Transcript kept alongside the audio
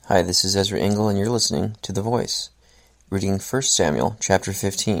Hi, this is Ezra Engel, and you're listening to The Voice, reading 1 Samuel chapter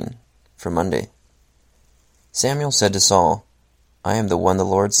 15 for Monday. Samuel said to Saul, I am the one the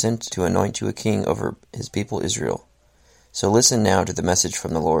Lord sent to anoint you a king over his people Israel. So listen now to the message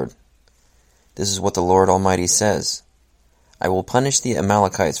from the Lord. This is what the Lord Almighty says. I will punish the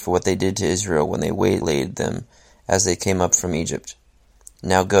Amalekites for what they did to Israel when they waylaid them as they came up from Egypt.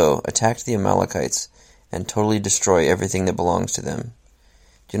 Now go, attack the Amalekites, and totally destroy everything that belongs to them.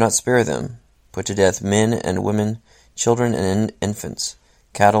 Do not spare them. Put to death men and women, children and infants,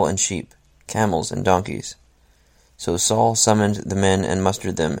 cattle and sheep, camels and donkeys. So Saul summoned the men and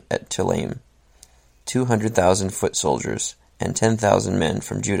mustered them at Telaim, 200,000 foot soldiers, and 10,000 men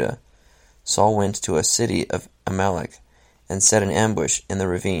from Judah. Saul went to a city of Amalek, and set an ambush in the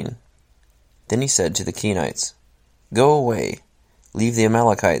ravine. Then he said to the Kenites, Go away, leave the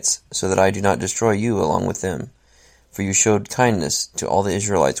Amalekites, so that I do not destroy you along with them. For you showed kindness to all the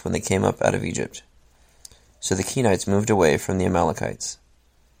Israelites when they came up out of Egypt. So the Kenites moved away from the Amalekites.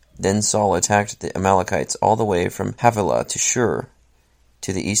 Then Saul attacked the Amalekites all the way from Havilah to Shur,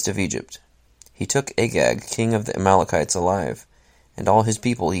 to the east of Egypt. He took Agag, king of the Amalekites, alive, and all his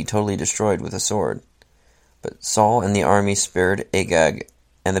people he totally destroyed with a sword. But Saul and the army spared Agag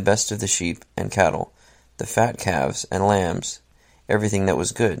and the best of the sheep and cattle, the fat calves and lambs, everything that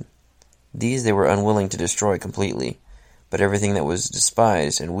was good. These they were unwilling to destroy completely, but everything that was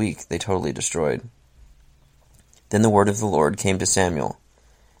despised and weak they totally destroyed. Then the word of the Lord came to Samuel.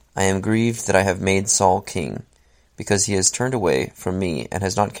 I am grieved that I have made Saul king, because he has turned away from me and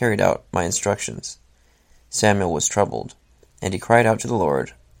has not carried out my instructions. Samuel was troubled, and he cried out to the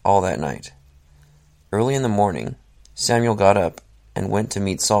Lord all that night. Early in the morning, Samuel got up and went to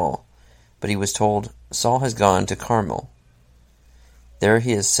meet Saul, but he was told, Saul has gone to Carmel. There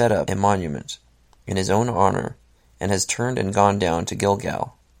he has set up a monument in his own honor, and has turned and gone down to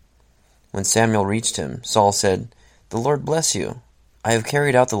Gilgal. When Samuel reached him, Saul said, The Lord bless you. I have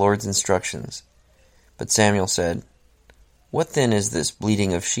carried out the Lord's instructions. But Samuel said, What then is this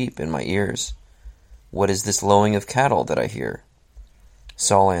bleating of sheep in my ears? What is this lowing of cattle that I hear?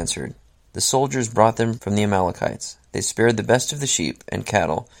 Saul answered, The soldiers brought them from the Amalekites. They spared the best of the sheep and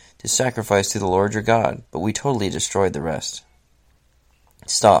cattle to sacrifice to the Lord your God, but we totally destroyed the rest.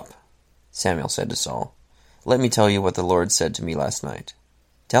 Stop, Samuel said to Saul. Let me tell you what the Lord said to me last night.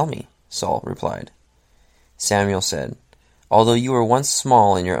 Tell me, Saul replied. Samuel said, Although you were once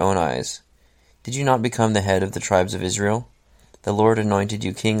small in your own eyes, did you not become the head of the tribes of Israel? The Lord anointed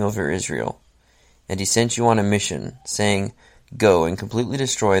you king over Israel, and he sent you on a mission, saying, Go and completely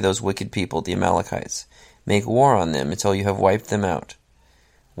destroy those wicked people, the Amalekites. Make war on them until you have wiped them out.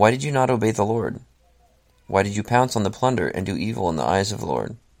 Why did you not obey the Lord? Why did you pounce on the plunder and do evil in the eyes of the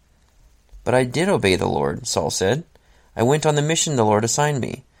Lord? But I did obey the Lord, Saul said. I went on the mission the Lord assigned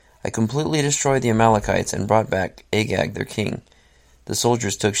me. I completely destroyed the Amalekites and brought back Agag their king. The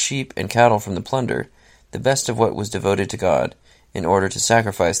soldiers took sheep and cattle from the plunder, the best of what was devoted to God, in order to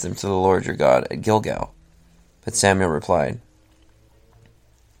sacrifice them to the Lord your God at Gilgal. But Samuel replied,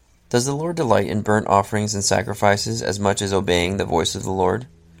 Does the Lord delight in burnt offerings and sacrifices as much as obeying the voice of the Lord?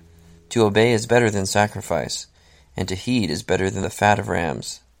 To obey is better than sacrifice, and to heed is better than the fat of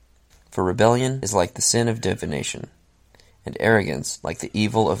rams. For rebellion is like the sin of divination, and arrogance like the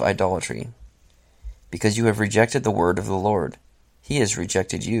evil of idolatry. Because you have rejected the word of the Lord, he has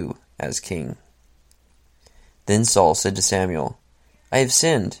rejected you as king. Then Saul said to Samuel, I have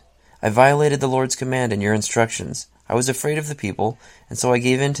sinned. I violated the Lord's command and your instructions. I was afraid of the people, and so I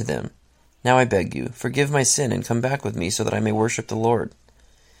gave in to them. Now I beg you, forgive my sin and come back with me so that I may worship the Lord.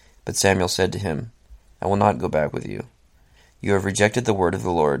 But Samuel said to him, I will not go back with you. You have rejected the word of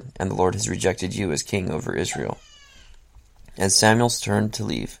the Lord, and the Lord has rejected you as king over Israel. As Samuel turned to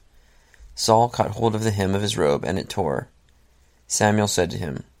leave, Saul caught hold of the hem of his robe, and it tore. Samuel said to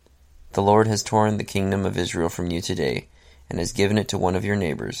him, The Lord has torn the kingdom of Israel from you today, and has given it to one of your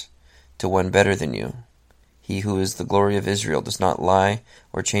neighbors, to one better than you. He who is the glory of Israel does not lie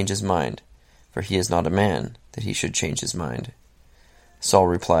or change his mind, for he is not a man, that he should change his mind. Saul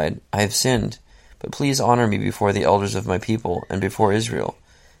replied, I have sinned, but please honor me before the elders of my people and before Israel.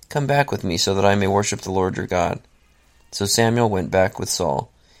 Come back with me so that I may worship the Lord your God. So Samuel went back with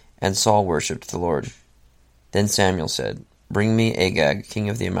Saul, and Saul worshipped the Lord. Then Samuel said, Bring me Agag, king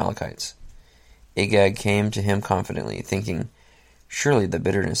of the Amalekites. Agag came to him confidently, thinking, Surely the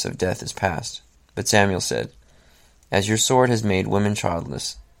bitterness of death is past. But Samuel said, As your sword has made women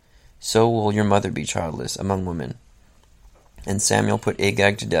childless, so will your mother be childless among women. And Samuel put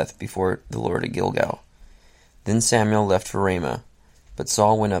Agag to death before the Lord at Gilgal. Then Samuel left for Ramah, but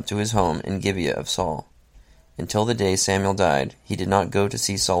Saul went up to his home in Gibeah of Saul. Until the day Samuel died, he did not go to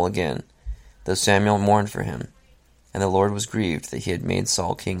see Saul again, though Samuel mourned for him, and the Lord was grieved that he had made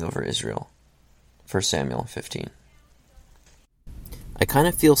Saul king over Israel. 1 Samuel 15. I kind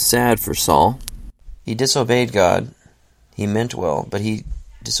of feel sad for Saul. He disobeyed God. He meant well, but he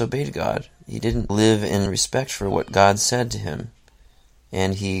disobeyed God. He didn't live in respect for what God said to him,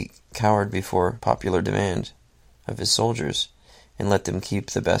 and he cowered before popular demand of his soldiers and let them keep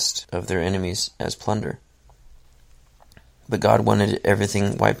the best of their enemies as plunder. But God wanted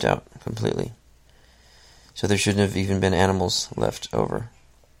everything wiped out completely, so there shouldn't have even been animals left over.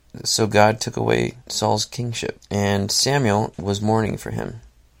 So God took away Saul's kingship, and Samuel was mourning for him.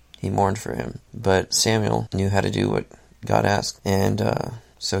 He mourned for him, but Samuel knew how to do what God asked, and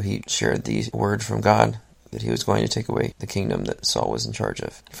so he shared the word from God that he was going to take away the kingdom that Saul was in charge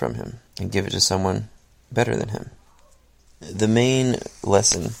of from him and give it to someone better than him. The main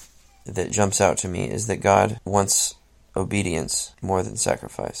lesson that jumps out to me is that God wants obedience more than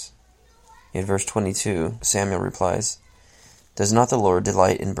sacrifice. In verse 22, Samuel replies, "Does not the Lord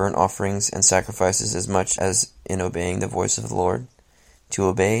delight in burnt offerings and sacrifices as much as in obeying the voice of the Lord? To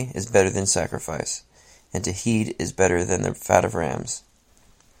obey is better than sacrifice, and to heed is better than the fat of rams."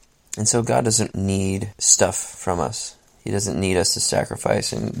 And so God doesn't need stuff from us. He doesn't need us to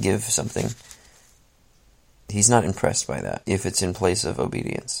sacrifice and give something. He's not impressed by that if it's in place of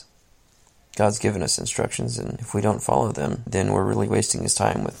obedience. God's given us instructions, and if we don't follow them, then we're really wasting his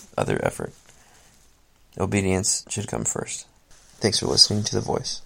time with other effort. Obedience should come first. Thanks for listening to The Voice.